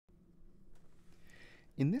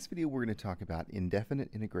In this video, we're going to talk about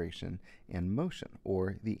indefinite integration and motion,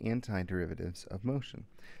 or the antiderivatives of motion.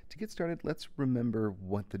 To get started, let's remember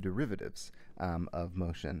what the derivatives of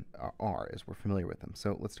motion are, as we're familiar with them.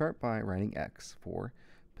 So let's start by writing x for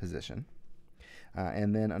position.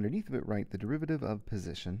 And then underneath of it, write the derivative of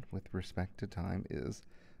position with respect to time is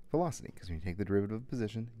velocity, because when you take the derivative of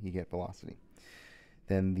position, you get velocity.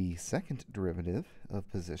 Then the second derivative of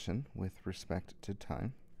position with respect to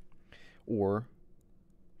time, or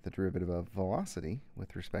the derivative of velocity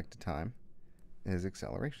with respect to time, is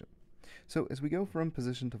acceleration. So as we go from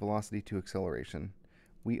position to velocity to acceleration,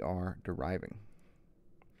 we are deriving.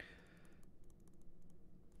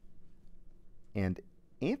 And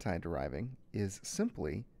anti-deriving is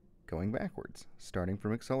simply going backwards, starting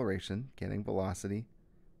from acceleration, getting velocity,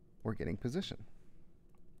 or getting position.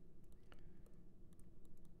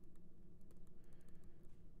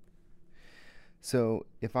 So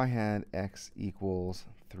if I had x equals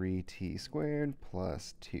 3t squared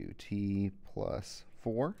plus 2t plus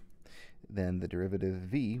 4, then the derivative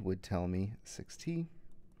v would tell me 6t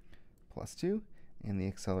plus 2, and the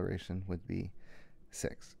acceleration would be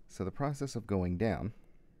 6. So the process of going down,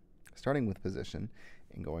 starting with position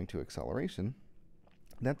and going to acceleration,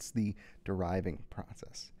 that's the deriving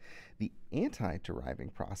process. The anti-deriving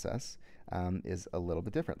process is a little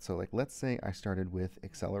bit different. So like, let's say I started with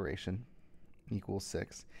acceleration equals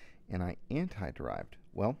 6, and I anti-derived.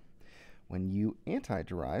 Well, when you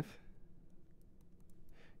anti-derive,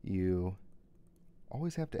 you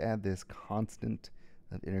always have to add this constant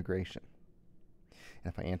of integration.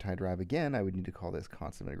 And if I anti-derive again, I would need to call this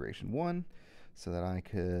constant of integration 1, so that I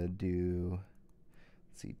could do,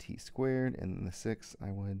 let's see, t squared, and then the 6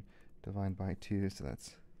 I would divide by 2, so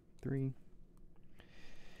that's 3.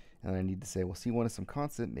 And I need to say, well, C1 is some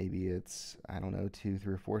constant. Maybe it's, I don't know, 2,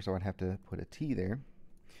 3, or 4, so I'd have to put a t there,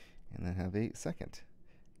 and then have a second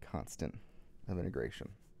constant of integration.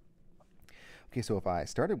 Okay, so if I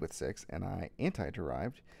started with 6 and I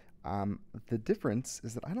anti-derived, the difference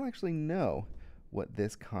is that I don't actually know what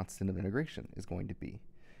this constant of integration is going to be.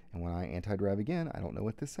 And when I anti-derive again, I don't know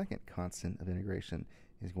what this second constant of integration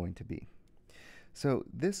is going to be. So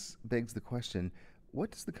this begs the question,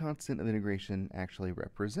 what does the constant of integration actually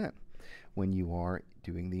represent when you are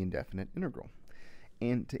doing the indefinite integral?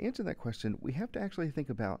 And to answer that question, we have to actually think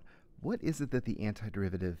about what is it that the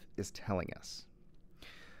antiderivative is telling us.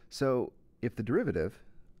 So if the derivative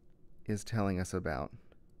is telling us about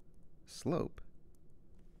slope,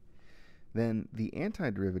 then the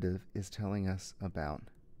antiderivative is telling us about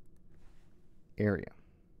area.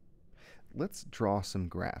 Let's draw some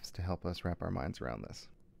graphs to help us wrap our minds around this.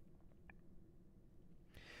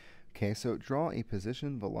 Okay, so draw a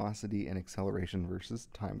position, velocity, and acceleration versus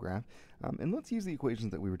time graph. And let's use the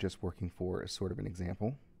equations that we were just working for as sort of an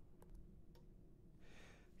example.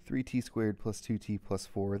 3t squared plus 2t plus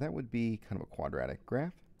 4, that would be kind of a quadratic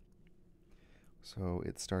graph. So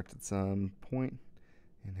it starts at some point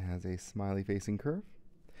and has a smiley facing curve.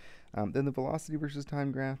 Then the velocity versus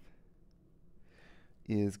time graph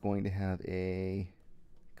is going to have a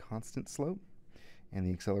constant slope. And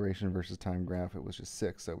the acceleration versus time graph, it was just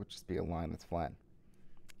 6, so it would just be a line that's flat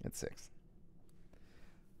at 6.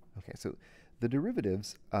 Okay, so the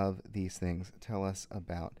derivatives of these things tell us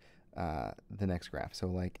about the next graph. So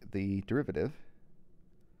like the derivative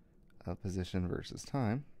of position versus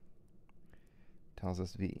time tells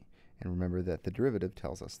us v. And remember that the derivative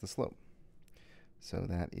tells us the slope. So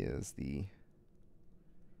that is the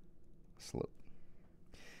slope.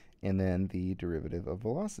 And then the derivative of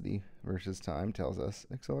velocity versus time tells us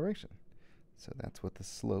acceleration. So that's what the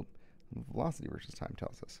slope of velocity versus time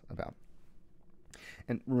tells us about.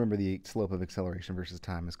 And remember, the slope of acceleration versus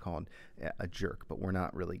time is called a jerk, but we're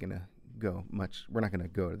not really going to go much, we're not going to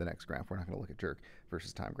go to the next graph. We're not going to look at jerk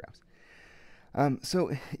versus time graphs.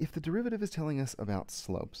 So if the derivative is telling us about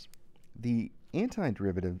slopes, the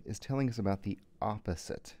antiderivative is telling us about the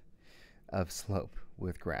opposite of slope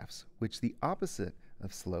with graphs, which the opposite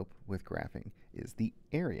of slope with graphing is the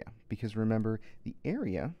area. Because remember, the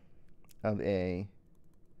area of a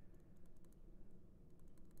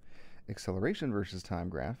acceleration versus time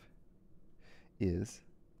graph is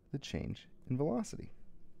the change in velocity.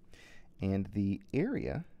 And the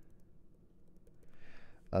area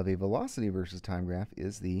of a velocity versus time graph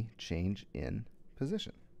is the change in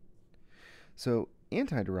position. So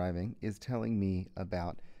anti-deriving is telling me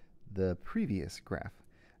about the previous graph.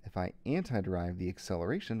 If I anti-derive the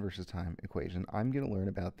acceleration versus time equation, I'm going to learn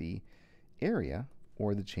about the area,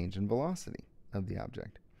 or the change in velocity of the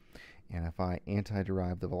object. And if I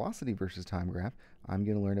anti-derive the velocity versus time graph, I'm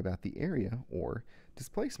going to learn about the area, or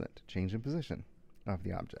displacement, change in position of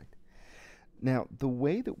the object. Now, the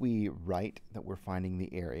way that we write that we're finding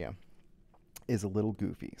the area is a little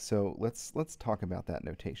goofy. So let's talk about that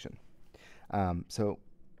notation. So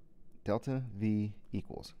delta v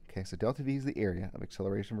equals. Okay, so delta v is the area of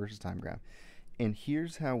acceleration versus time graph. And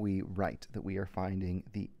here's how we write that we are finding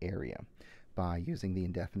the area by using the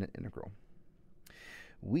indefinite integral.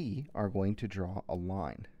 We are going to draw a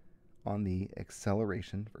line on the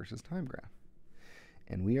acceleration versus time graph.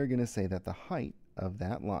 And we are going to say that the height of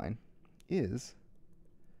that line is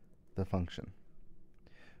the function.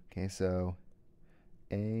 Okay, so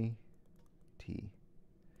a t.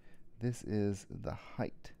 This is the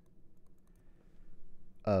height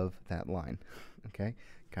of that line. Okay,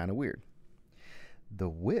 kind of weird. The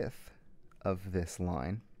width of this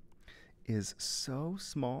line is so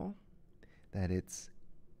small that it's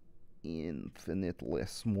infinitely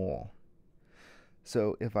small.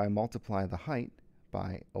 So if I multiply the height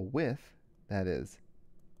by a width that is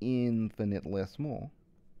infinitely small,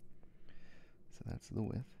 so that's the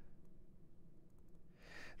width,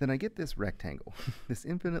 then I get this rectangle, this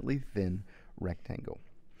infinitely thin rectangle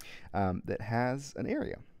that has an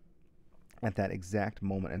area at that exact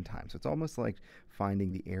moment in time. So it's almost like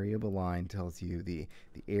finding the area of a line tells you the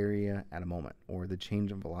area at a moment, or the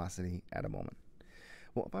change in velocity at a moment.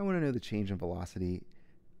 Well, if I want to know the change in velocity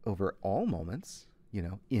over all moments,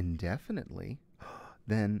 indefinitely,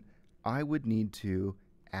 then I would need to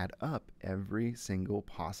add up every single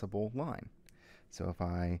possible line. So if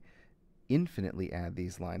I infinitely add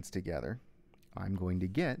these lines together, I'm going to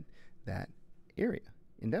get that area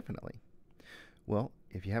indefinitely. Well,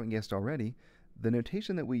 if you haven't guessed already, the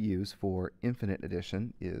notation that we use for infinite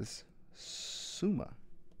addition is summa,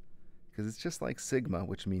 because it's just like sigma,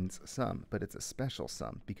 which means sum, but it's a special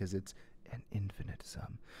sum because it's an infinite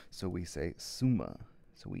sum. So we say summa.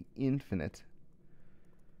 So we infinite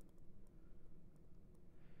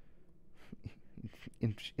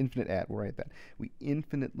add, we'll write that. We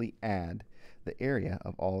infinitely add the area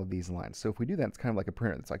of all of these lines. So if we do that, it's kind of like a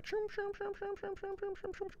printer that's like,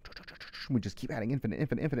 we just keep adding infinite,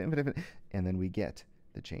 and then we get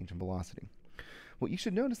the change in velocity. Well, you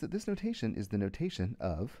should notice that this notation is the notation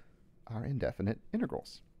of our indefinite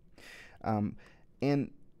integrals.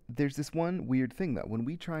 And there's this one weird thing, though. When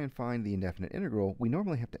we try and find the indefinite integral, we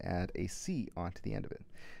normally have to add a c onto the end of it.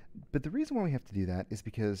 But the reason why we have to do that is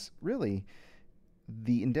because, really,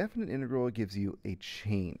 the indefinite integral gives you a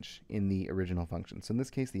change in the original function. So in this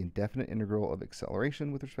case, the indefinite integral of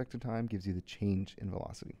acceleration with respect to time gives you the change in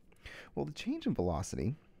velocity. Well, the change in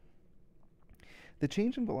velocity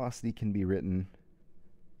can be written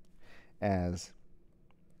as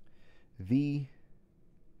v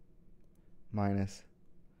minus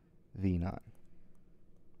v naught.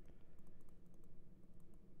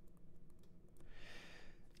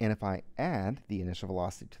 And if I add the initial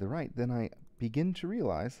velocity to the right, then I begin to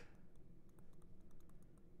realize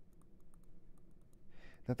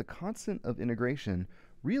that the constant of integration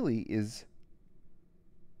really is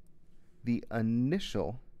the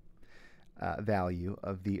initial value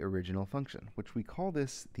of the original function, which we call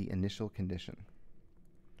this the initial condition.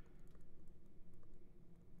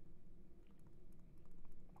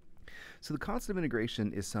 So the constant of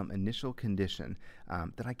integration is some initial condition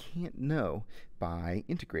that I can't know by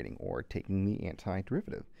integrating or taking the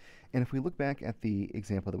antiderivative. And if we look back at the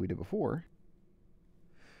example that we did before,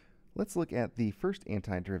 let's look at the first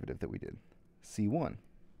antiderivative that we did, c1.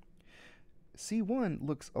 c1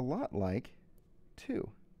 looks a lot like 2,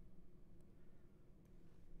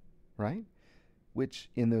 right? Which,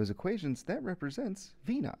 in those equations, that represents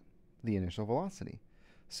v naught, the initial velocity.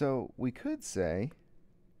 So we could say,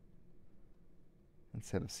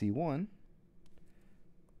 instead of c1,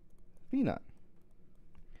 v naught.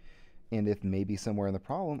 And if maybe somewhere in the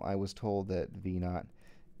problem I was told that v naught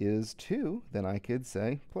is 2, then I could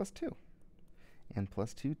say plus 2 and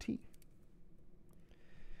plus 2t.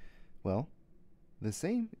 Well, the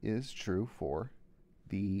same is true for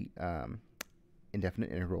the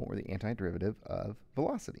indefinite integral, or the antiderivative of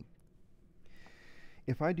velocity.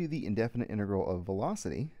 If I do the indefinite integral of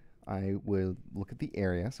velocity, I will look at the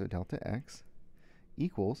area, so delta x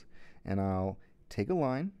equals, and I'll take a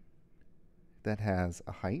line that has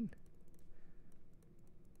a height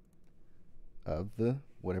of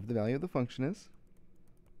whatever the value of the function is,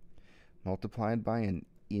 multiplied by an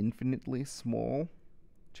infinitely small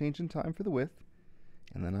change in time for the width,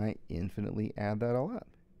 and then I infinitely add that all up.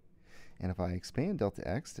 And if I expand delta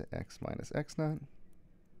x to x minus x naught,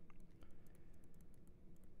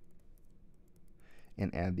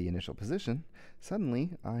 and add the initial position,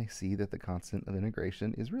 suddenly I see that the constant of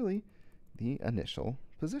integration is really the initial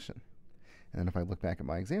position. And then if I look back at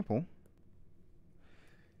my example,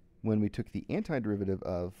 When we took the antiderivative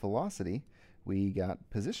of velocity, we got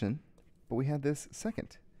position, but we had this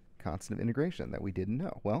second constant of integration that we didn't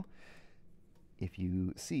know. Well, if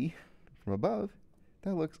you see from above,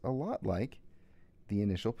 that looks a lot like the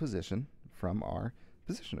initial position from our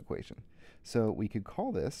position equation. So we could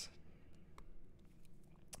call this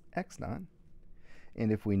x naught,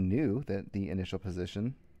 and if we knew that the initial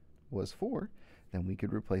position was 4, then we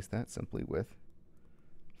could replace that simply with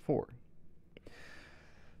 4.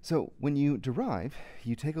 So when you derive,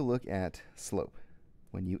 you take a look at slope.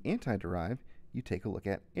 When you antiderive, you take a look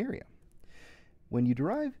at area. When you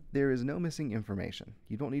derive, there is no missing information.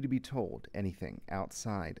 You don't need to be told anything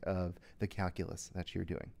outside of the calculus that you're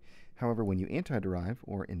doing. However, when you antiderive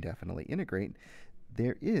or indefinitely integrate,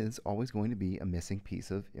 there is always going to be a missing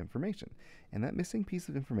piece of information. And that missing piece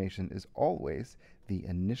of information is always the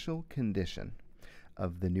initial condition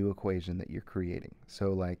of the new equation that you're creating.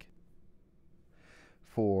 So like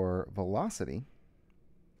for velocity,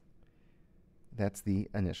 that's the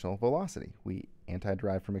initial velocity. We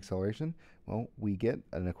antiderive from acceleration. Well, we get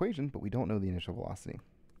an equation, but we don't know the initial velocity.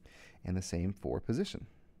 And the same for position.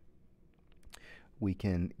 We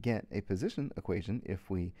can get a position equation if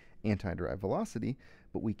we antiderive velocity,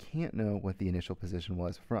 but we can't know what the initial position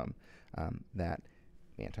was from that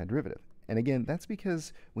antiderivative. And again, that's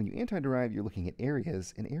because when you antiderive, you're looking at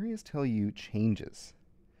areas, and areas tell you changes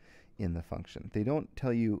in the function. They don't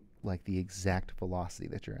tell you like the exact velocity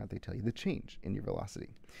that you're at. They tell you the change in your velocity.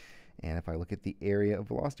 And if I look at the area of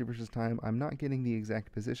velocity versus time, I'm not getting the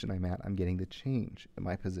exact position I'm at. I'm getting the change in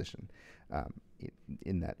my position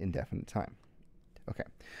in that indefinite time. Okay,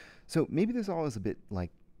 so maybe this all is a bit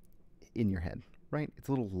like in your head, right? It's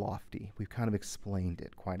a little lofty. We've kind of explained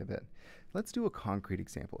it quite a bit. Let's do a concrete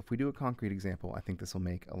example. If we do a concrete example, I think this will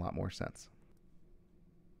make a lot more sense.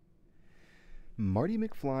 Marty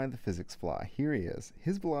McFly, the physics fly. Here he is.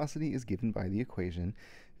 His velocity is given by the equation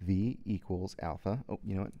v equals alpha. Oh,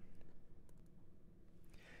 you know what?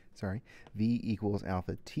 Sorry. V equals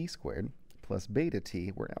alpha t squared plus beta t,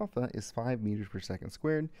 where alpha is 5 meters per second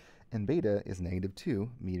squared, and beta is negative 2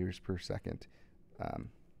 meters per second.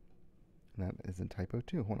 That is in typo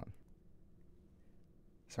 2. Hold on.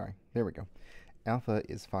 Sorry. There we go. Alpha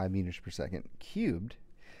is 5 meters per second cubed,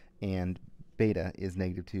 and beta is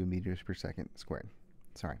negative 2 meters per second squared.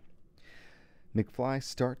 Sorry. McFly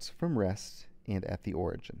starts from rest and at the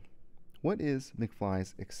origin. What is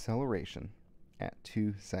McFly's acceleration at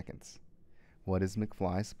 2 seconds? What is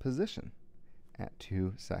McFly's position at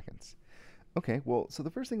 2 seconds? Okay, well, so the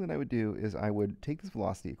first thing that I would do is I would take this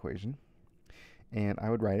velocity equation and I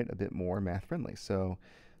would write it a bit more math friendly. So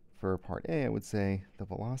for part A, I would say the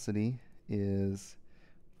velocity is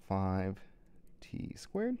 5t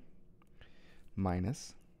squared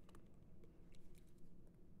minus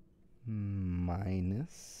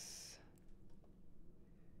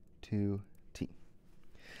 2t.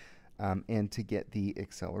 And to get the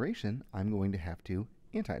acceleration, I'm going to have to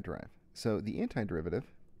antiderive. So the antiderivative,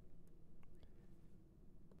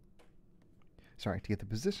 sorry, to get the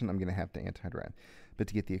position, I'm going to have to antiderive. But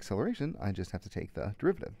to get the acceleration, I just have to take the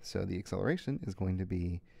derivative. So the acceleration is going to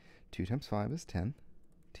be 2 times 5 is 10,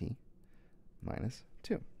 t minus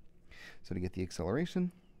 2. So to get the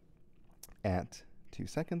acceleration at 2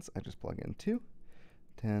 seconds, I just plug in 2.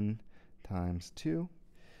 10 times 2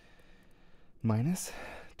 minus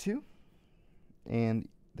 2. And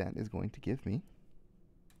that is going to give me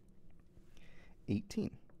 18.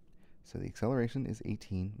 So the acceleration is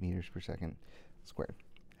 18 meters per second squared.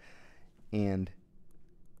 And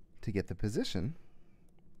to get the position,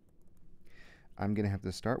 I'm going to have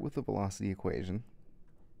to start with the velocity equation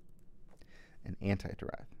and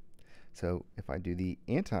antiderive. So if I do the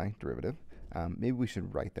antiderivative, maybe we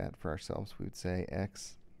should write that for ourselves. We would say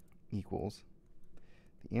x equals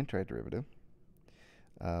the antiderivative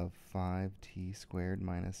of 5t squared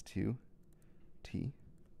minus 2t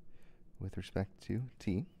with respect to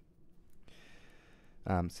t.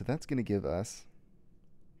 So that's going to give us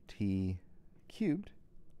t cubed,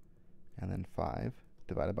 and then 5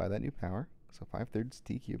 divided by that new power, so 5/3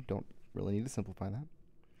 t cubed, don't really need to simplify that,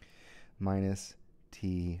 minus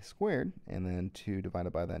t squared, and then 2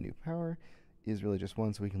 divided by that new power is really just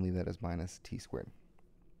 1, so we can leave that as minus t squared.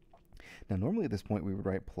 Now normally at this point we would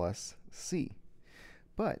write plus c,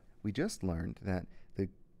 but we just learned that the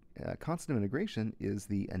constant of integration is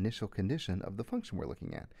the initial condition of the function we're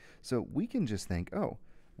looking at. So we can just think, oh,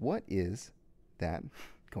 what is that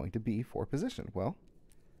going to be for position? Well,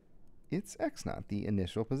 it's x naught, the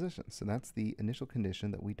initial position. So that's the initial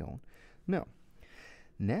condition that we don't know.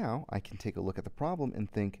 Now I can take a look at the problem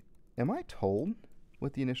and think, am I told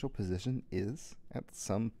what the initial position is at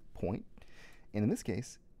some point? And in this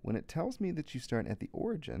case, when it tells me that you start at the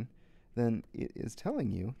origin, then it is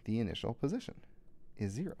telling you the initial position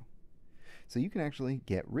is 0. So you can actually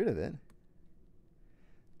get rid of it,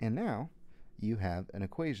 and now you have an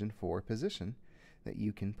equation for position that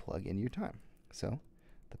you can plug in your time. So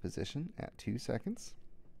the position at 2 seconds,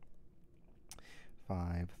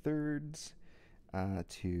 5/3,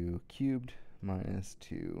 2 cubed minus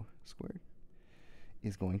 2 squared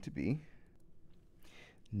is going to be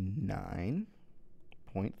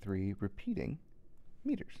 9.3 repeating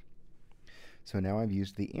meters. So now I've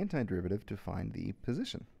used the antiderivative to find the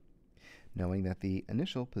position, knowing that the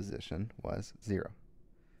initial position was 0.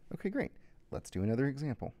 Okay, great. Let's do another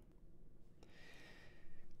example.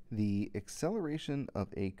 The acceleration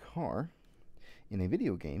of a car in a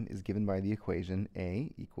video game is given by the equation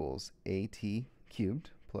a equals at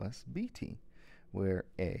cubed plus bt, where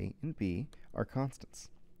a and b are constants.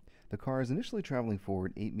 The car is initially traveling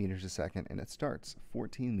forward 8 meters a second, and it starts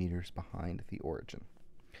 14 meters behind the origin.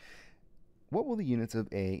 What will the units of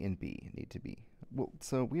a and b need to be? Well,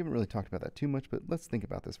 so we haven't really talked about that too much, but let's think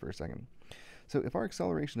about this for a second. So if our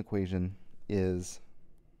acceleration equation is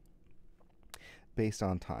based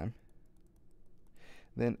on time,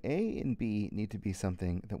 then a and b need to be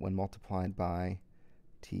something that when multiplied by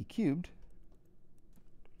t cubed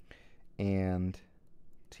and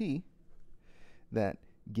t, that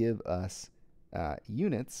give us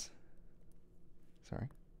units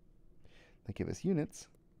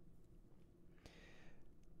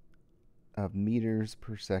of meters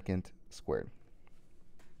per second squared.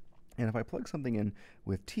 And if I plug something in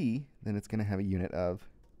with t, then it's going to have a unit of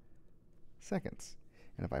seconds.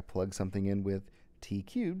 And if I plug something in with t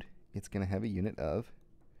cubed, it's going to have a unit of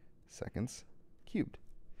seconds cubed.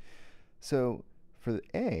 So for the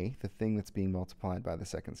a, the thing that's being multiplied by the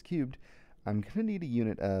seconds cubed, I'm going to need a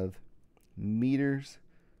unit of meters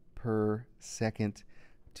per second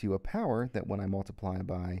to a power that when I multiply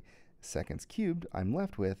by seconds cubed, I'm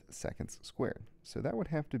left with seconds squared. So that would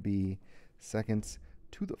have to be seconds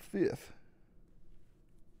to the 5th.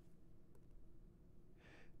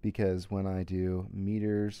 Because when I do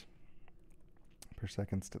meters per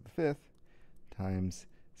seconds to the 5th times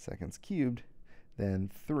seconds cubed, then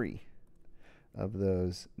 3 of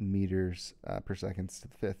those meters per seconds to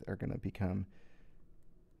the 5th are going to become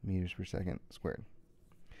meters per second squared.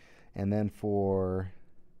 And then for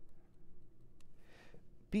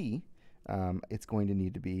b, it's going to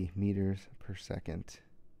need to be meters per second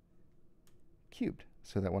cubed,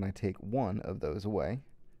 so that when I take one of those away,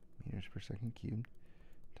 meters per second cubed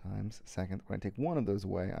times second, when I take one of those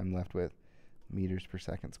away, I'm left with meters per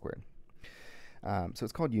second squared. So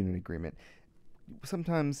it's called unit agreement.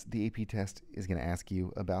 Sometimes the AP test is going to ask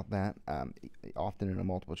you about that, often in a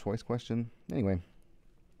multiple choice question. Anyway,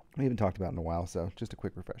 we haven't talked about it in a while, so just a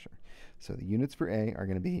quick refresher. So the units for A are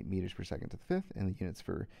going to be meters per second to the 5th, and the units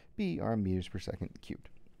for B are meters per second cubed.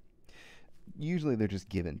 Usually they're just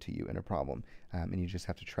given to you in a problem, and you just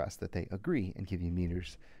have to trust that they agree and give you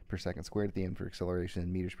meters per second squared at the end for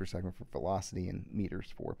acceleration, meters per second for velocity, and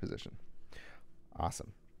meters for position.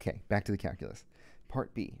 Awesome. Okay, back to the calculus.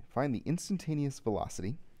 Part B, find the instantaneous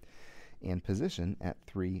velocity and position at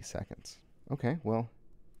 3 seconds. Okay, well,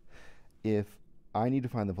 if I need to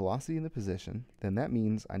find the velocity and the position, then that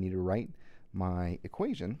means I need to write my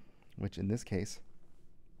equation, which in this case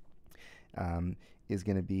is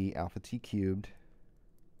going to be alpha t cubed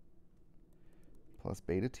plus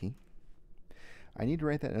beta t. I need to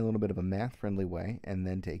write that in a little bit of a math-friendly way and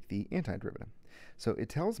then take the antiderivative. So it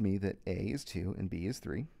tells me that A is 2 and B is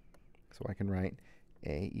 3. So I can write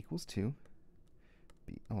A equals 2.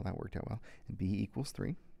 B, oh, that worked out well. And B equals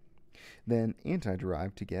 3. Then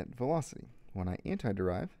antiderive to get velocity. When I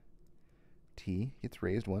antiderive, t gets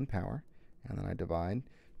raised 1 power, and then I divide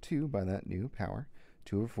 2 by that new power.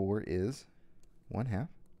 2 over 4 is 1/2.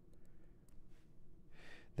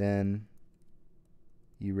 Then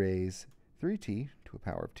you raise 3t to a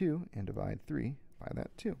power of 2 and divide 3 by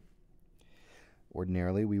that 2.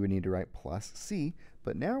 Ordinarily, we would need to write plus c,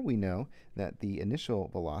 but now we know that the initial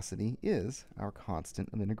velocity is our constant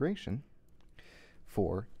of integration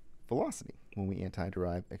for velocity when we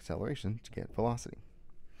antiderive acceleration to get velocity.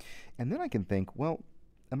 And then I can think, well,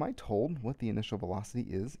 am I told what the initial velocity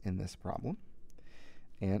is in this problem?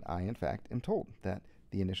 And I, in fact, am told that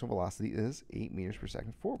the initial velocity is 8 meters per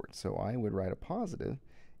second forward. So I would write a positive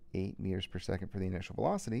 8 meters per second for the initial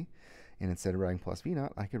velocity, and instead of writing plus v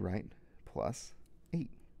naught, I could write plus 8.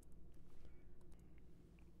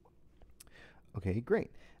 Okay,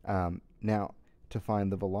 great. Now, to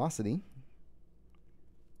find the velocity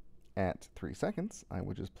at 3 seconds, I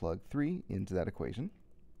would just plug 3 into that equation.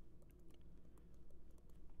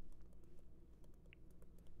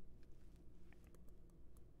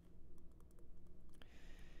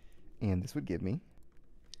 And this would give me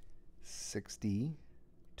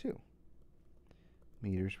 62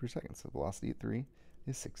 meters per second. So velocity at 3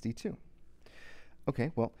 is 62.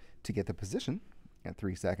 Okay, well, to get the position at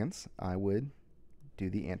 3 seconds, I would do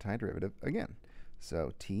the antiderivative again.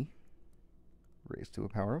 So t raised to a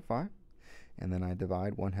power of 5, and then I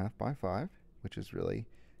divide 1/2 by 5, which is really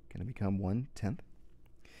going to become 1/10.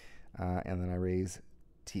 And then I raise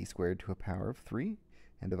t squared to a power of 3,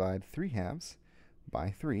 and divide 3/2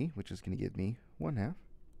 by 3, which is going to give me 1/2.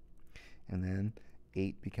 And then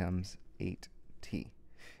 8 becomes 8t.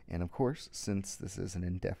 And of course, since this is an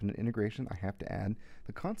indefinite integration, I have to add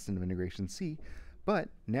the constant of integration c. But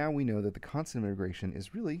now we know that the constant of integration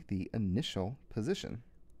is really the initial position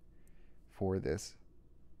for this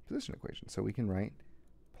position equation. So we can write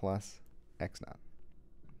plus x naught.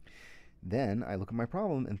 Then I look at my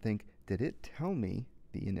problem and think, did it tell me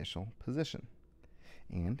the initial position?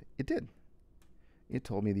 And it did. It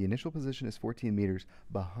told me the initial position is 14 meters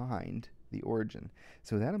behind the origin.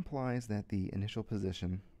 So that implies that the initial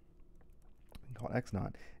position, called x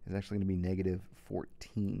naught, is actually going to be negative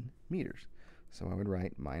 14 meters. So I would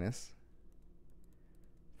write minus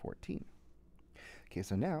 14. Okay,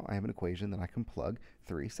 so now I have an equation that I can plug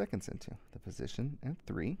 3 seconds into. The position at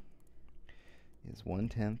 3 is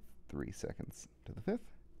 1/10 3 seconds to the 5th,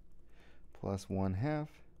 plus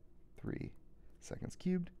 1/2 3 seconds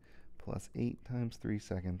cubed, plus 8 times 3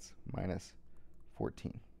 seconds minus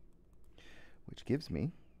 14, which gives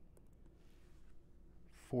me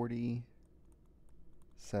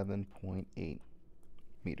 47.8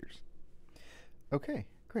 meters. Okay,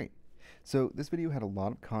 great. So this video had a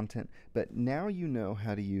lot of content, but now you know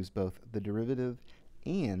how to use both the derivative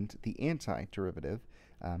and the antiderivative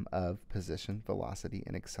of position, velocity,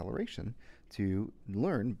 and acceleration to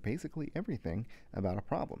learn basically everything about a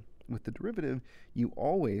problem. With the derivative, you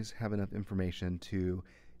always have enough information to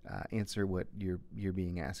answer what you're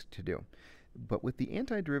being asked to do. But with the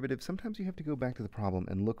antiderivative, sometimes you have to go back to the problem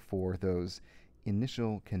and look for those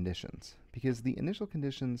initial conditions, because the initial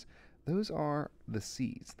conditions, those are the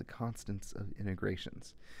C's, the constants of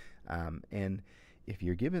integrations. And if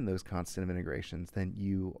you're given those constant of integrations, then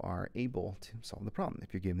you are able to solve the problem.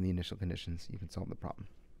 If you're given the initial conditions, you can solve the problem.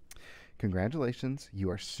 Congratulations, you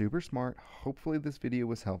are super smart. Hopefully this video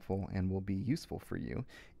was helpful and will be useful for you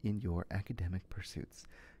in your academic pursuits.